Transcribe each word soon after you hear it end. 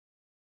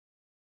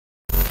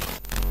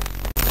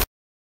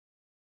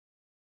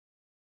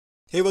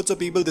Hey what's up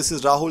people, this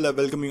is Rahul. I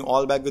welcome you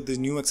all back with this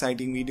new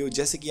exciting video।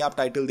 जैसे कि आप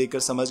title देखकर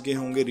समझ गए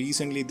होंगे,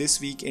 रिसेंटली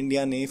दिस वीक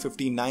इंडिया ने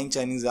 59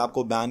 चाइनीज ऐप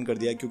को बैन कर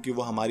दिया क्योंकि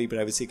वो हमारी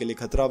प्राइवेसी के लिए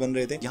खतरा बन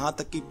रहे थे। यहाँ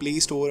तक कि play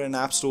store and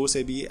app store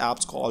से भी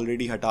ऐप्स को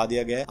ऑलरेडी हटा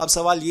दिया गया है। अब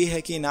सवाल ये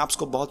है कि इन ऐप्स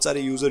को बहुत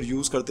सारे यूजर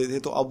यूज करते थे,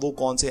 तो अब वो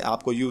कौन से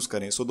ऐप को यूज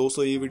करें। सो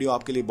दोस्तों, ये वीडियो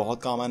आपके लिए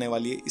बहुत काम आने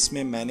वाली है।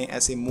 इसमें मैंने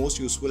ऐसे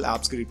मोस्ट यूजफुल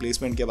ऐप्स के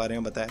रिप्लेसमेंट के बारे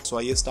में बताया। सो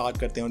आइए स्टार्ट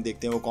करते हैं और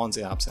देखते हैं वो कौन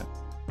से ऐप्स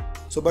हैं।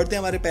 सो बढ़ते हैं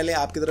हमारे पहले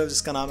ऐप की तरफ,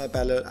 जिसका नाम है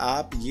पहले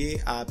ऐप। ये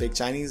ऐप एक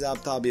चाइनीज ऐप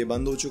था, अब ये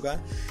बंद हो चुका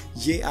है।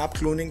 ये ऐप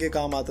क्लोनिंग के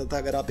काम आता था।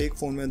 अगर आप एक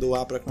फ़ोन में 2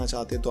 ऐप रखना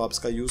चाहते हैं तो आप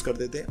इसका यूज़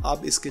करते थे।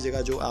 अब इसकी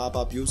जगह जो ऐप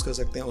आप यूज़ कर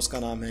सकते हैं उसका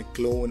नाम है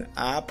clone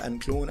app,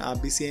 and clone app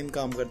भी सेम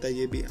काम करता है।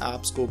 ये भी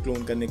ऐप्स को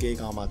क्लोन करने के ही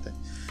काम आता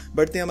है।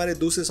 बढ़ते हैं हमारे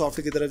दूसरे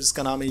सॉफ्टवेयर की तरफ,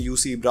 जिसका नाम है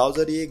यूसी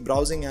ब्राउजर। ये एक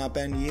ब्राउजिंग ऐप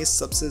है एंड ये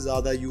सबसे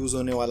ज़्यादा यूज़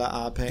होने वाला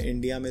ऐप है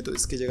इंडिया में। तो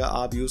इसकी जगह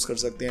आप यूज़ कर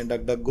सकते हैं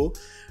डक डक गो।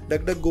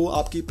 डक डक गो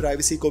आपकी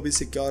प्राइवेसी को भी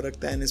सिक्योर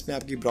रखता है एंड इसमें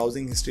आपकी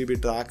ब्राउजिंग हिस्ट्री भी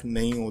ट्रैक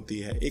नहीं होती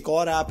है। एक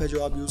और ऐप है जो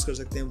आप यूज़ कर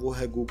सकते हैं, वो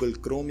है गूगल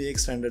क्रोम। ये एक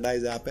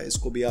स्टैंडर्डाइज ऐप है,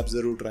 इसको भी आप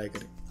ज़रूर ट्राई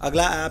करें।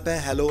 अगला ऐप है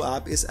हेलो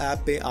ऐप। इस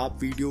ऐप पे आप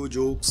वीडियो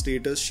जो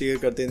स्टेटस शेयर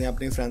करते थे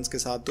अपने फ्रेंड्स के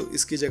साथ, तो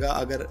इसकी जगह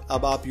अगर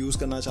अब आप यूज़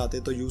करना चाहते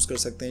हैं तो यूज़ कर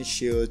सकते हैं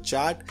शेयर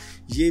चैट।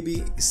 ये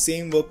भी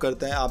सेम वर्क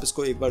करता है, आप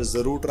इसको एक बार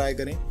ज़रूर ट्राई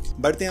करें।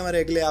 बढ़ते हैं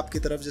हमारे अगले ऐप की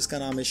तरफ, जिसका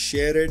नाम है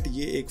SHAREit।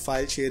 ये एक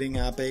फाइल शेयरिंग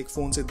ऐप है। एक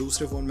फ़ोन से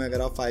दूसरे फ़ोन में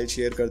अगर आप फाइल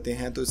शेयर करते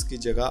हैं तो इसकी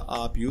जगह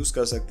आप यूज़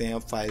कर सकते हैं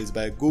फाइल्स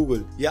बाय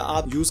गूगल। या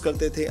आप यूज़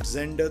करते थे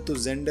Xender, तो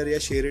Xender या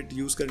SHAREit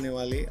यूज़ करने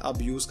वाले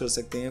अब यूज़ कर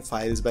सकते हैं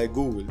फाइल्स बाय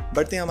गूगल।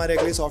 बढ़ते हैं हमारे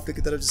अगले सॉफ्टवेयर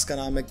की तरफ, जिसका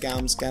नाम है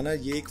कैम स्कैनर।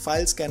 ये एक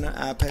फाइल स्कैनर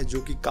ऐप है जो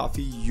कि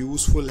काफ़ी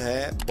यूज़फुल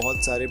है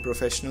बहुत सारे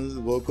प्रोफेशनल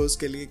वर्कर्स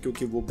के लिए,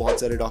 क्योंकि वो बहुत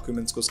सारे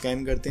डॉक्यूमेंट्स को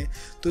स्कैन करते हैं।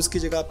 तो इसकी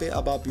जगह पे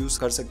अब आप यूज़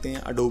कर सकते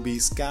हैं अडोबी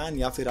स्कैन,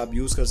 या फिर आप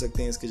यूज़ कर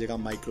सकते हैं इसकी जगह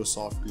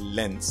माइक्रोसॉफ्ट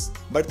लेंस।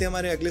 बढ़ते हैं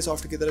हमारे अगले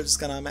सॉफ्टवेयर की तरफ,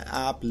 जिसका नाम है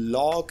ऐप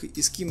लॉक।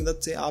 इसकी मदद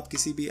से आप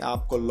किसी भी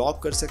ऐप को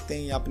लॉक कर सकते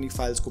हैं या अपनी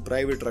फाइल्स को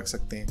प्राइवेट रख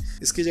सकते हैं।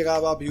 इसकी जगह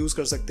अब आप यूज़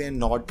कर सकते हैं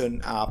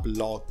नॉर्टन ऐप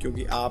लॉक,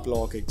 क्योंकि ऐप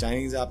लॉक एक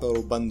चाइनीज ऐप है और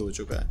वो बंद हो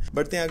चुका है।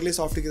 बढ़ते हैं अगले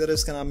सॉफ्टवेयर की तरफ,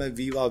 इसका नाम है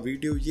वीवा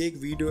वीडियो। ये एक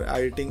वीडियो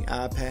एडिटिंग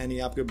ऐप है, यानी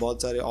आपके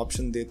बहुत सारे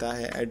ऑप्शन देता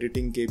है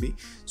एडिटिंग के भी।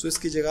 सो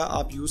इसकी जगह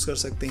आप यूज़ कर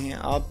सकते हैं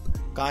आप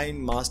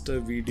काइन मास्टर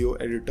वीडियो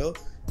एडिटर,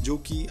 जो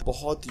कि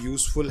बहुत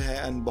यूज़फुल है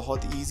एंड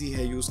बहुत इजी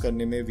है यूज़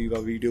करने में वीवा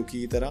वीडियो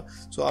की तरह।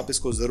 सो आप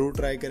इसको ज़रूर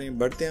ट्राई करें।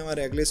 बढ़ते हैं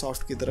हमारे अगले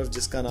सॉफ्टवेयर की तरफ,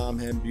 जिसका नाम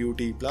है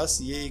ब्यूटी प्लस।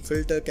 ये एक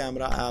फ़िल्टर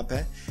कैमरा ऐप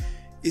है।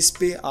 इस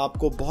पे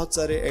आपको बहुत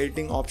सारे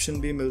एडिटिंग ऑप्शन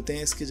भी मिलते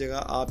हैं। इसकी जगह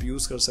आप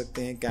यूज़ कर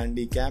सकते हैं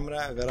कैंडी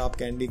कैमरा। अगर आप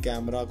कैंडी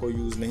कैमरा को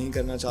यूज़ नहीं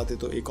करना चाहते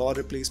तो एक और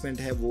रिप्लेसमेंट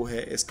है, वो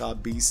है इसका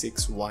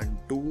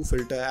B612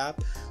 फ़िल्टर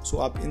ऐप। सो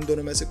आप इन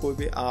दोनों में से कोई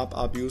भी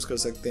आप यूज़ कर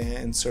सकते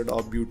हैं इंस्टेड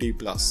ऑफ ब्यूटी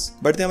प्लस।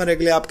 बढ़ते हैं हमारे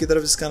अगले ऐप की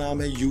तरफ, जिसका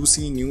नाम है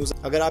यूसी न्यूज़।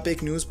 अगर आप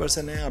एक न्यूज़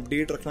पर्सन हैं,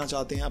 अपडेट रखना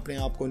चाहते हैं अपने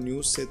आप को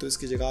न्यूज़ से, तो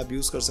इसकी जगह आप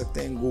यूज़ कर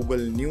सकते हैं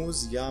गूगल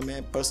न्यूज़, या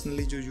मैं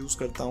पर्सनली जो यूज़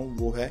करता हूँ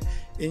वो है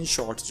इन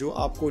शॉर्ट्स, जो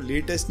आपको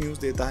लेटेस्ट न्यूज़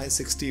देता है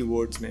 60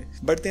 वर्ड्स में।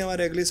 बढ़ते हैं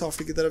हमारे अगले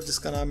सॉफ्टवेयर की तरफ,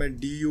 जिसका नाम है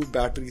DU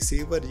बैटरी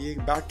सेवर। ये एक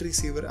बैटरी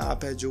सेवर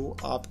ऐप है जो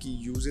आपकी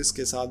यूजेस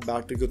के साथ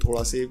बैटरी को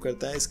थोड़ा सेव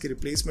करता है। इसके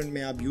रिप्लेसमेंट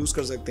में आप यूज़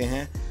कर सकते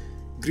हैं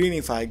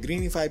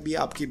ग्रीनिफाई भी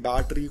आपकी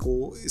बैटरी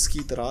को इसकी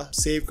तरह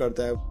सेव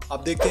करता है।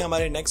 अब देखते हैं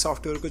हमारे नेक्स्ट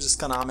सॉफ्टवेयर को,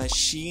 जिसका नाम है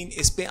Shein।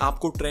 इस पे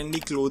आपको ट्रेंडी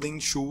क्लोथिंग,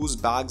 शूज,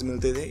 बैग्स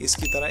मिलते थे।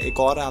 इसकी तरह एक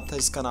और ऐप था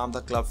जिसका नाम था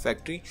क्लब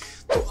फैक्ट्री।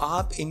 तो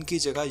आप इनकी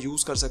जगह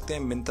यूज़ कर सकते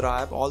हैं Myntra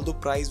app, although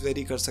price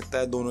very कर सकता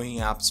है दोनों ही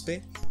ऐप्स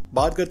पे।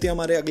 बात करते हैं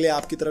हमारे अगले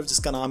ऐप की तरफ,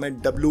 जिसका नाम है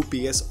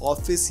WPS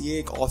ऑफिस। ये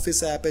एक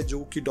ऑफिस ऐप है जो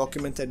कि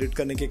डॉक्यूमेंट्स एडिट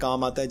करने के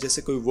काम आता है,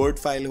 जैसे कोई वर्ड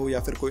फाइल हो या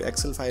फिर कोई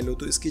एक्सेल फाइल हो।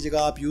 तो इसकी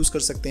जगह आप यूज़ कर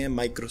सकते हैं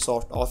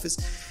माइक्रोसॉफ्ट ऑफिस।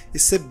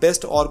 इससे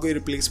बेस्ट और कोई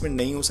रिप्लेसमेंट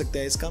नहीं हो सकता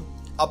है इसका।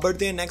 अब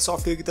बढ़ते हैं नेक्स्ट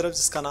सॉफ्टवेयर की तरफ,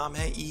 जिसका नाम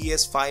है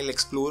ES फाइल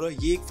एक्सप्लोरर।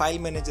 ये एक फाइल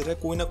मैनेजर है।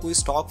 कोई ना कोई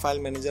स्टॉक फाइल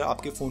मैनेजर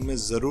आपके फ़ोन में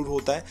ज़रूर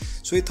होता है।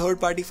 सो ये थर्ड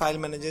पार्टी फाइल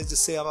मैनेजर,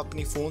 जिससे आप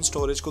अपनी फ़ोन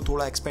स्टोरेज को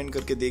थोड़ा एक्सपेंड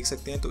करके देख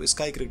सकते हैं। तो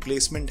इसका एक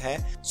रिप्लेसमेंट है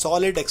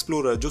सॉलिड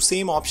एक्सप्लोरर, जो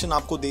सेम ऑप्शन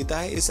आपको देता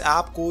है। इस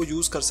ऐप को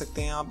यूज़ कर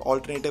सकते हैं आप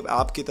ऑल्टरनेटिव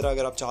ऐप की तरह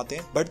अगर आप चाहते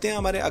हैं। बढ़ते हैं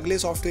हमारे अगले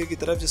सॉफ्टवेयर की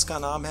तरफ, जिसका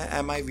नाम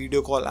है MI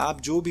वीडियो कॉल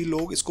ऐप। जो भी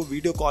लोग इसको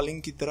वीडियो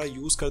कॉलिंग की तरह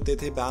यूज़ करते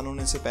थे बैन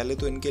होने से पहले,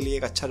 तो इनके लिए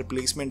एक अच्छा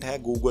रिप्लेसमेंट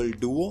है गूगल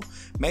डुओ।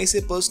 मैं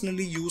इसे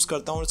पर्सनली यूज़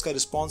करता हूँ, इसका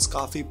रिस्पॉन्स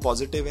काफ़ी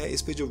पॉजिटिव है।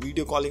 इस पे जो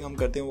वीडियो कॉलिंग हम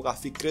करते हैं वो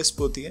काफ़ी क्रिस्प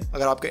होती है,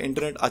 अगर आपका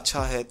इंटरनेट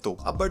अच्छा है तो।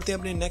 अब बढ़ते हैं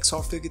अपने नेक्स्ट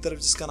सॉफ्टवेयर की तरफ,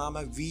 जिसका नाम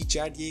है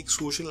WeChat। ये एक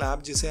सोशल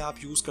ऐप जिसे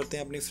आप यूज़ करते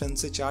हैं अपने फ्रेंड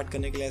से चैट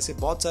करने के लिए। ऐसे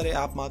बहुत सारे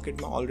ऐप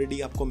मार्केट में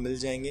ऑलरेडी आपको मिल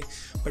जाएंगे,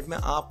 बट मैं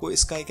आपको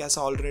इसका एक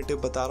ऐसा ऑल्टरनेटिव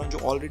बता रहा हूँ जो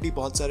ऑलरेडी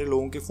बहुत सारे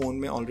लोगों के फ़ोन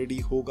में ऑलरेडी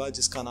होगा,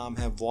 जिसका नाम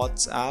है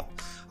व्हाट्सएप।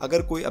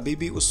 अगर कोई अभी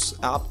भी उस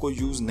ऐप को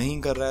यूज़ नहीं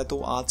कर रहा है तो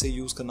आज से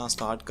यूज़ करना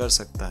स्टार्ट कर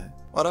सकता है।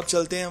 और अब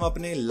चलते हैं हम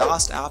अपने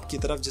लास्ट ऐप की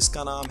तरफ,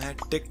 जिसका नाम है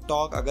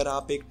टिकटॉक। अगर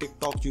आप एक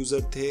टिकटॉक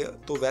यूज़र थे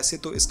तो वैसे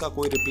तो इसका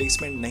कोई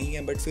रिप्लेसमेंट नहीं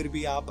है, बट फिर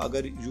भी आप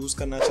अगर यूज़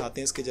करना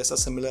चाहते हैं इसके जैसा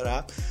सिमिलर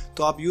ऐप,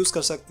 तो आप यूज़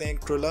कर सकते हैं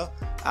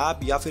ट्रिलर ऐप,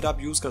 या फिर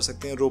आप यूज़ कर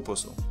सकते हैं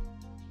रोपोसो।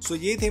 सो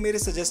ये थे मेरे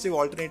सजेस्टिव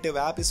ऑल्टरनेटिव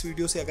ऐप इस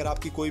वीडियो से। अगर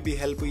आपकी कोई भी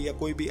हेल्प हुई या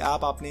कोई भी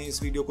ऐप आपने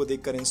इस वीडियो को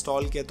देखकर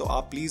इंस्टॉल किया तो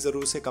आप प्लीज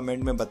जरूर से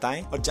कमेंट में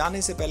बताएं, और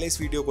जाने से पहले इस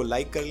वीडियो को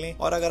लाइक कर लें।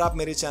 और अगर आप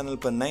मेरे चैनल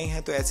पर नए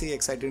हैं तो ऐसे ही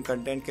एक्साइटिंग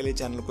कंटेंट के लिए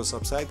चैनल को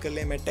सब्सक्राइब कर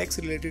लें। मैं टेक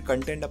से रिलेटेड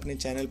कंटेंट अपने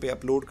चैनल पे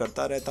अपलोड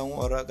करता रहता हूं,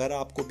 और अगर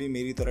आपको भी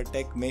मेरी तरह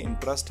टेक में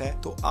इंटरेस्ट है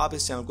तो आप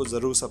इस चैनल को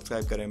जरूर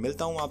सब्सक्राइब करें।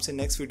 मिलता हूं आपसे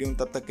नेक्स्ट वीडियो में,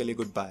 तब तक के लिए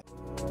गुड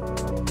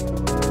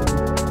बाय।